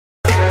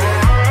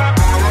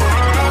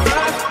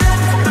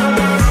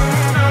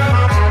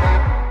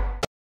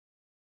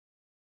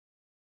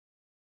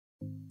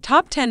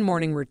Top 10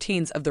 morning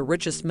routines of the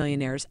richest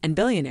millionaires and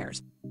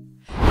billionaires.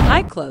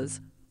 High clothes,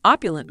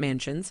 opulent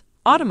mansions,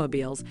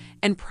 automobiles,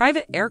 and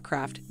private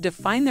aircraft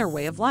define their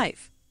way of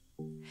life.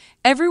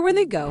 Everywhere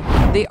they go,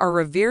 they are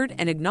revered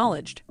and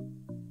acknowledged.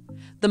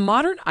 The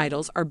modern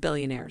idols are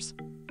billionaires.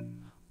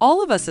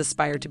 All of us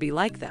aspire to be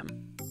like them.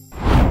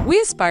 We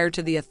aspire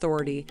to the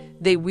authority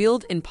they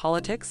wield in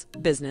politics,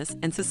 business,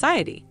 and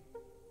society.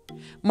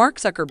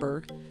 Mark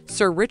Zuckerberg,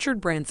 Sir Richard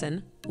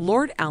Branson,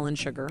 Lord Alan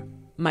Sugar,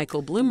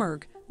 Michael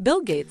Bloomberg,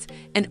 Bill Gates,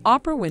 and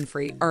Oprah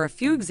Winfrey are a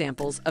few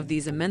examples of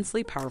these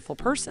immensely powerful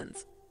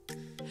persons.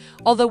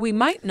 Although we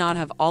might not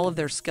have all of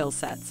their skill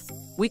sets,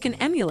 we can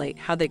emulate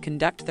how they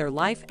conduct their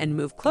life and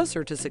move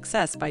closer to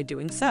success by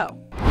doing so.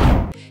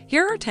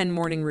 Here are 10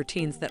 morning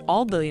routines that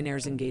all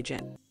billionaires engage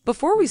in.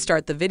 Before we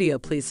start the video,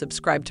 please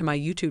subscribe to my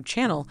YouTube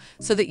channel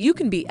so that you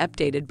can be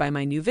updated by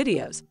my new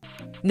videos.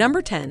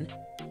 Number 10.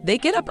 They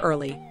get up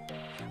early.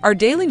 Our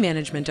daily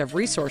management of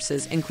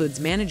resources includes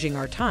managing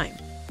our time.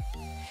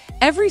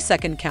 Every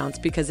second counts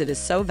because it is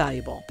so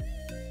valuable.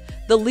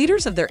 The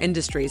leaders of their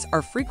industries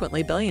are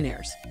frequently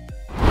billionaires.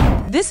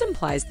 This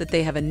implies that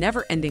they have a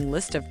never-ending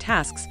list of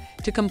tasks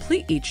to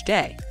complete each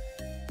day.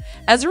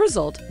 As a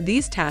result,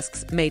 these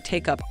tasks may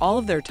take up all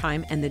of their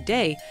time, and the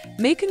day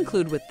may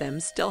conclude with them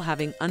still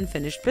having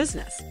unfinished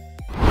business.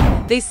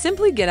 They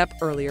simply get up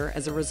earlier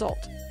as a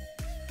result.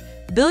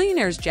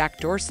 Billionaires Jack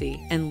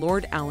Dorsey and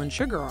Lord Alan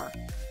Sugar are.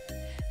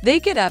 They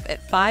get up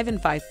at 5 and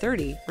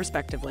 5:30,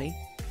 respectively.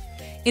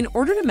 In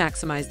order to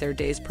maximize their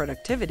day's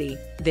productivity,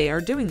 they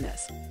are doing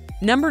this.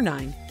 Number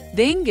 9.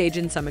 They engage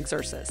in some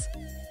exercise.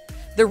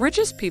 The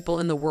richest people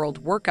in the world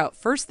work out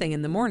first thing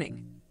in the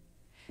morning.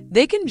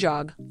 They can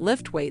jog,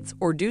 lift weights,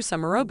 or do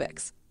some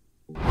aerobics.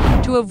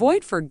 To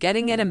avoid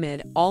forgetting it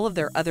amid all of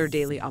their other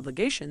daily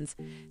obligations,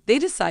 they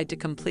decide to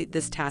complete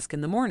this task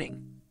in the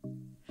morning.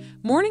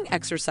 Morning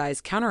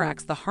exercise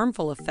counteracts the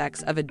harmful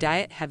effects of a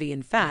diet heavy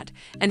in fat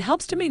and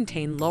helps to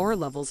maintain lower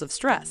levels of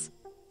stress.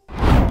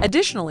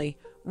 Additionally,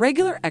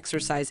 regular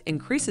exercise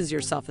increases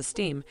your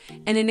self-esteem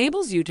and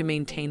enables you to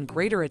maintain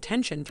greater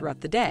attention throughout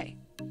the day.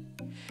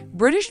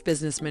 British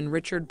businessman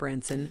Richard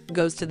Branson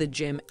goes to the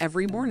gym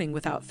every morning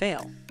without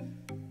fail.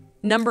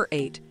 Number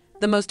 8.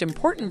 The most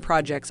important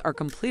projects are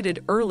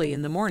completed early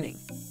in the morning.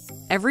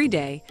 Every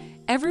day,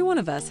 every one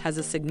of us has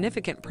a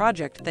significant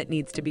project that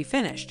needs to be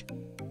finished.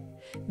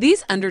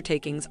 These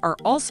undertakings are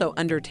also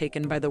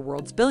undertaken by the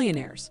world's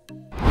billionaires.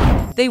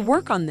 They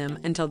work on them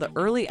until the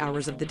early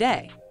hours of the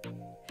day.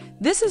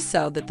 This is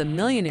so that the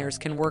millionaires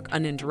can work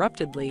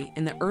uninterruptedly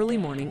in the early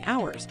morning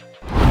hours.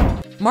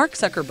 Mark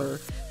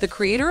Zuckerberg, the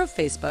creator of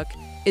Facebook,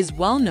 is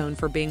well known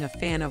for being a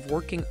fan of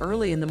working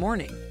early in the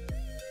morning.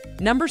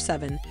 Number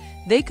 7.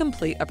 They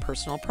complete a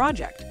personal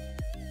project.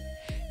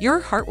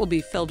 Your heart will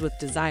be filled with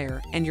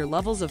desire, and your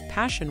levels of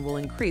passion will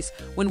increase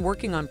when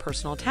working on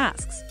personal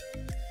tasks.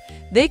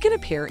 They can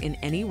appear in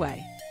any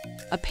way.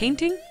 A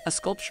painting, a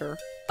sculpture,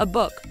 a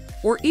book,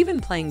 or even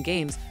playing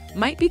games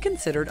might be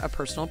considered a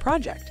personal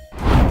project.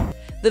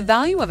 The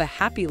value of a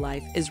happy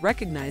life is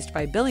recognized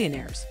by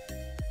billionaires.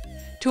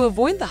 To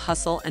avoid the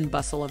hustle and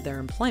bustle of their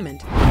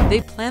employment,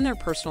 they plan their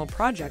personal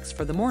projects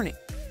for the morning.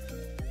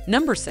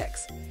 Number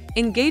 6.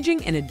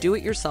 Engaging in a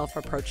do-it-yourself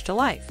approach to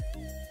life.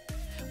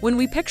 When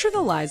we picture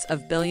the lives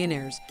of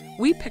billionaires,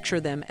 we picture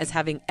them as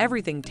having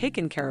everything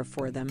taken care of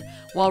for them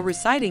while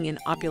residing in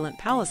opulent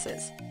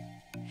palaces.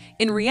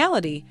 In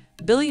reality,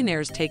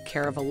 billionaires take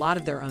care of a lot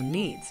of their own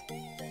needs.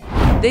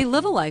 They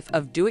live a life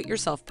of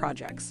do-it-yourself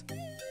projects.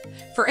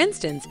 For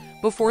instance,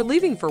 before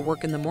leaving for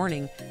work in the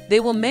morning, they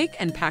will make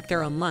and pack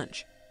their own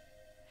lunch.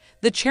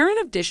 The chairman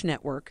of Dish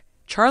Network,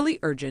 Charlie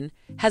Ergen,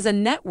 has a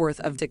net worth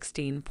of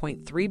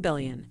 $16.3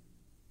 billion.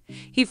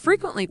 He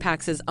frequently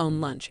packs his own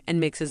lunch and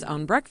makes his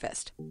own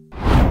breakfast.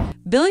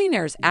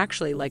 Billionaires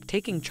actually like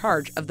taking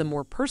charge of the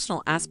more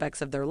personal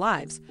aspects of their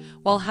lives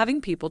while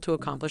having people to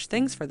accomplish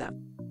things for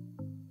them.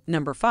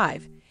 Number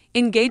 5.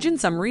 Engage in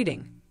some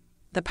reading.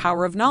 The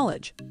power of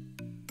knowledge.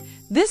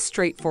 This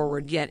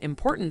straightforward yet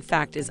important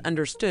fact is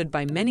understood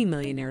by many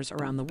millionaires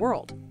around the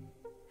world.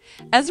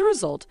 As a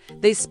result,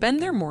 they spend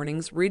their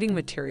mornings reading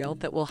material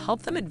that will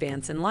help them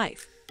advance in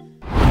life.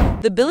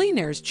 The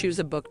billionaires choose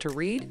a book to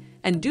read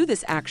and do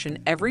this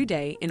action every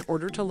day in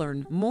order to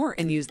learn more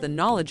and use the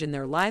knowledge in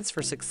their lives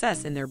for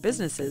success in their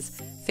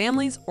businesses,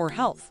 families, or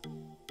health.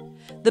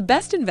 The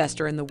best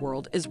investor in the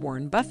world is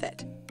Warren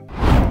Buffett.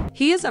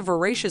 He is a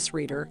voracious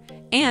reader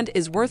and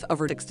is worth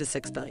over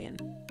 $66 billion.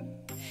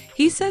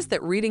 He says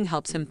that reading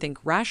helps him think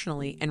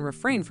rationally and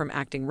refrain from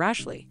acting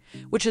rashly,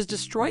 which has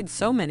destroyed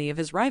so many of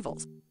his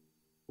rivals.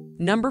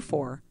 Number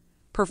 4.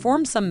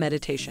 Perform some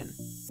meditation.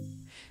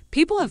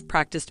 People have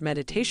practiced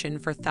meditation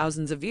for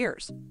thousands of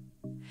years.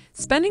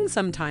 Spending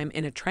some time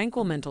in a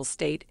tranquil mental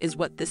state is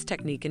what this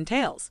technique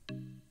entails.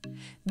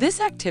 This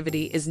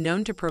activity is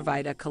known to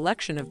provide a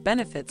collection of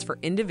benefits for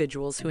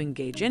individuals who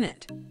engage in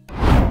it.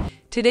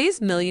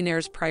 Today's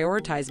millionaires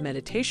prioritize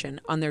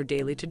meditation on their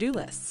daily to-do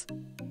lists.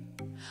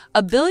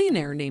 A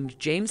billionaire named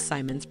James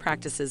Simons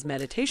practices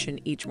meditation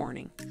each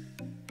morning.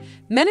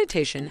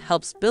 Meditation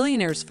helps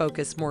billionaires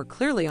focus more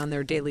clearly on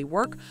their daily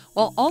work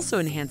while also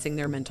enhancing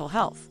their mental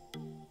health.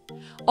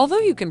 Although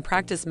you can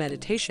practice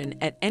meditation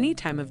at any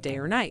time of day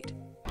or night,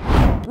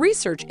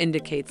 research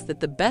indicates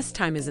that the best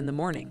time is in the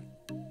morning.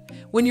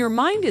 When your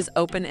mind is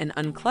open and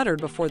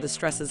uncluttered before the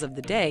stresses of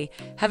the day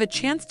have a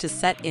chance to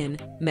set in,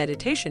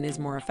 meditation is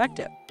more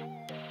effective.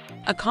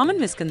 A common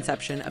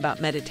misconception about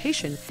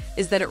meditation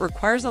is that it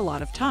requires a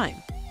lot of time.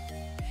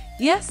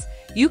 Yes,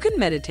 you can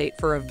meditate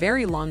for a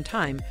very long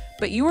time,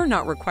 but you are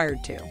not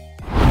required to.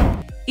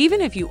 Even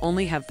if you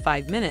only have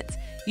 5 minutes,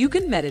 you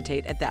can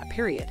meditate at that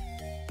period.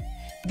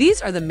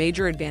 These are the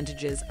major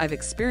advantages I've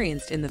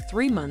experienced in the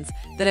 3 months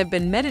that I've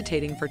been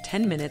meditating for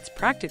 10 minutes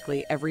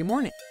practically every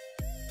morning.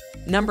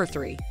 Number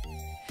 3.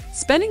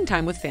 Spending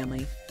time with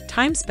family.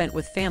 Time spent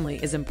with family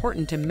is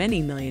important to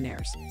many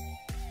millionaires.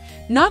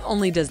 Not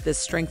only does this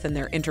strengthen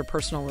their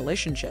interpersonal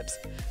relationships,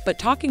 but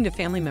talking to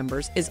family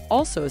members is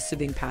also a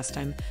soothing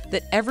pastime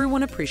that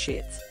everyone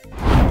appreciates.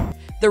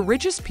 The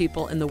richest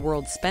people in the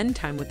world spend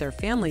time with their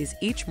families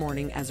each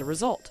morning as a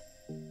result.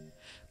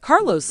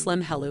 Carlos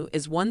Slim Helú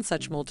is one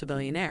such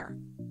multibillionaire.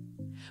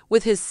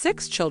 With his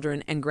 6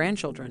 children and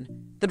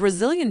grandchildren, the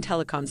Brazilian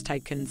telecoms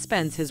tycoon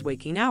spends his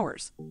waking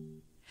hours.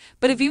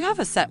 But if you have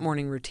a set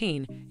morning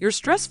routine, your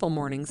stressful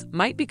mornings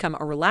might become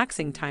a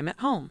relaxing time at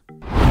home.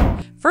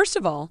 First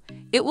of all,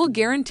 it will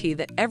guarantee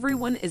that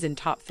everyone is in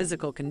top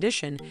physical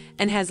condition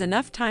and has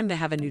enough time to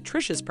have a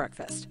nutritious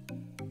breakfast.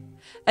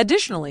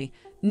 Additionally,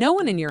 no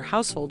one in your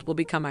household will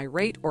become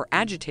irate or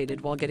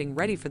agitated while getting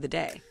ready for the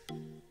day.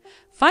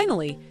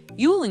 Finally,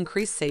 you will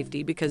increase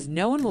safety because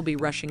no one will be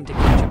rushing to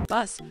catch a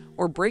bus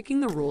or breaking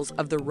the rules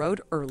of the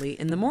road early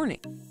in the morning.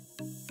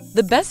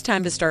 The best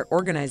time to start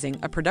organizing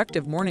a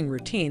productive morning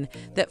routine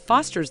that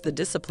fosters the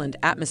disciplined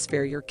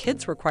atmosphere your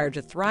kids require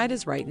to thrive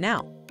is right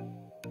now.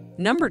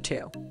 Number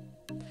 2.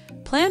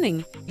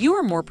 Planning. You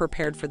are more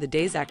prepared for the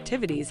day's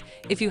activities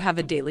if you have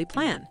a daily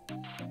plan.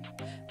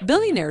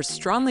 Billionaires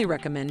strongly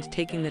recommend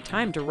taking the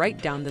time to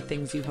write down the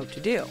things you hope to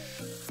do.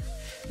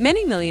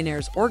 Many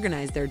millionaires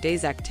organize their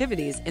day's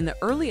activities in the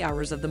early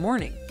hours of the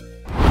morning.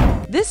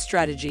 This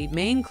strategy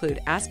may include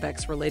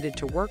aspects related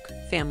to work,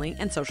 family,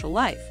 and social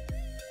life.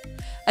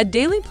 A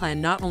daily plan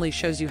not only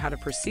shows you how to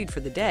proceed for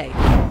the day,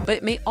 but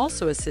it may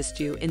also assist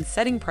you in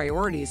setting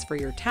priorities for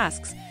your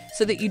tasks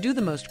so that you do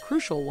the most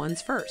crucial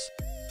ones first.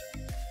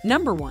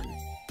 Number 1.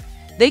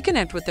 They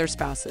connect with their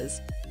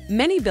spouses.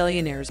 Many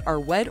billionaires are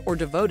wed or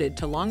devoted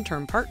to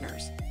long-term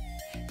partners.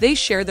 They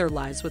share their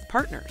lives with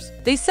partners.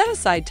 They set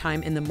aside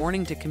time in the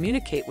morning to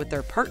communicate with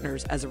their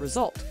partners as a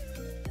result.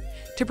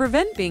 To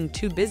prevent being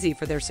too busy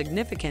for their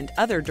significant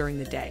other during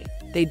the day,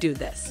 they do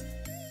this.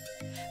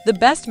 The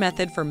best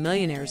method for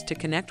millionaires to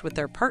connect with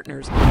their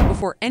partners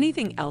before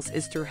anything else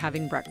is through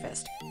having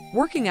breakfast,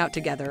 working out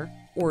together,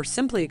 or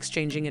simply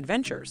exchanging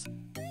adventures.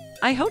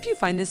 I hope you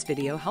find this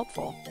video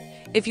helpful.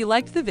 If you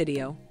liked the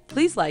video,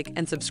 please like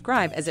and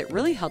subscribe as it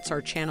really helps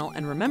our channel,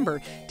 and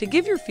remember to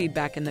give your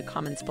feedback in the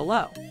comments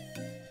below.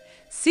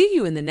 See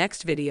you in the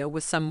next video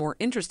with some more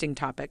interesting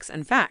topics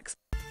and facts.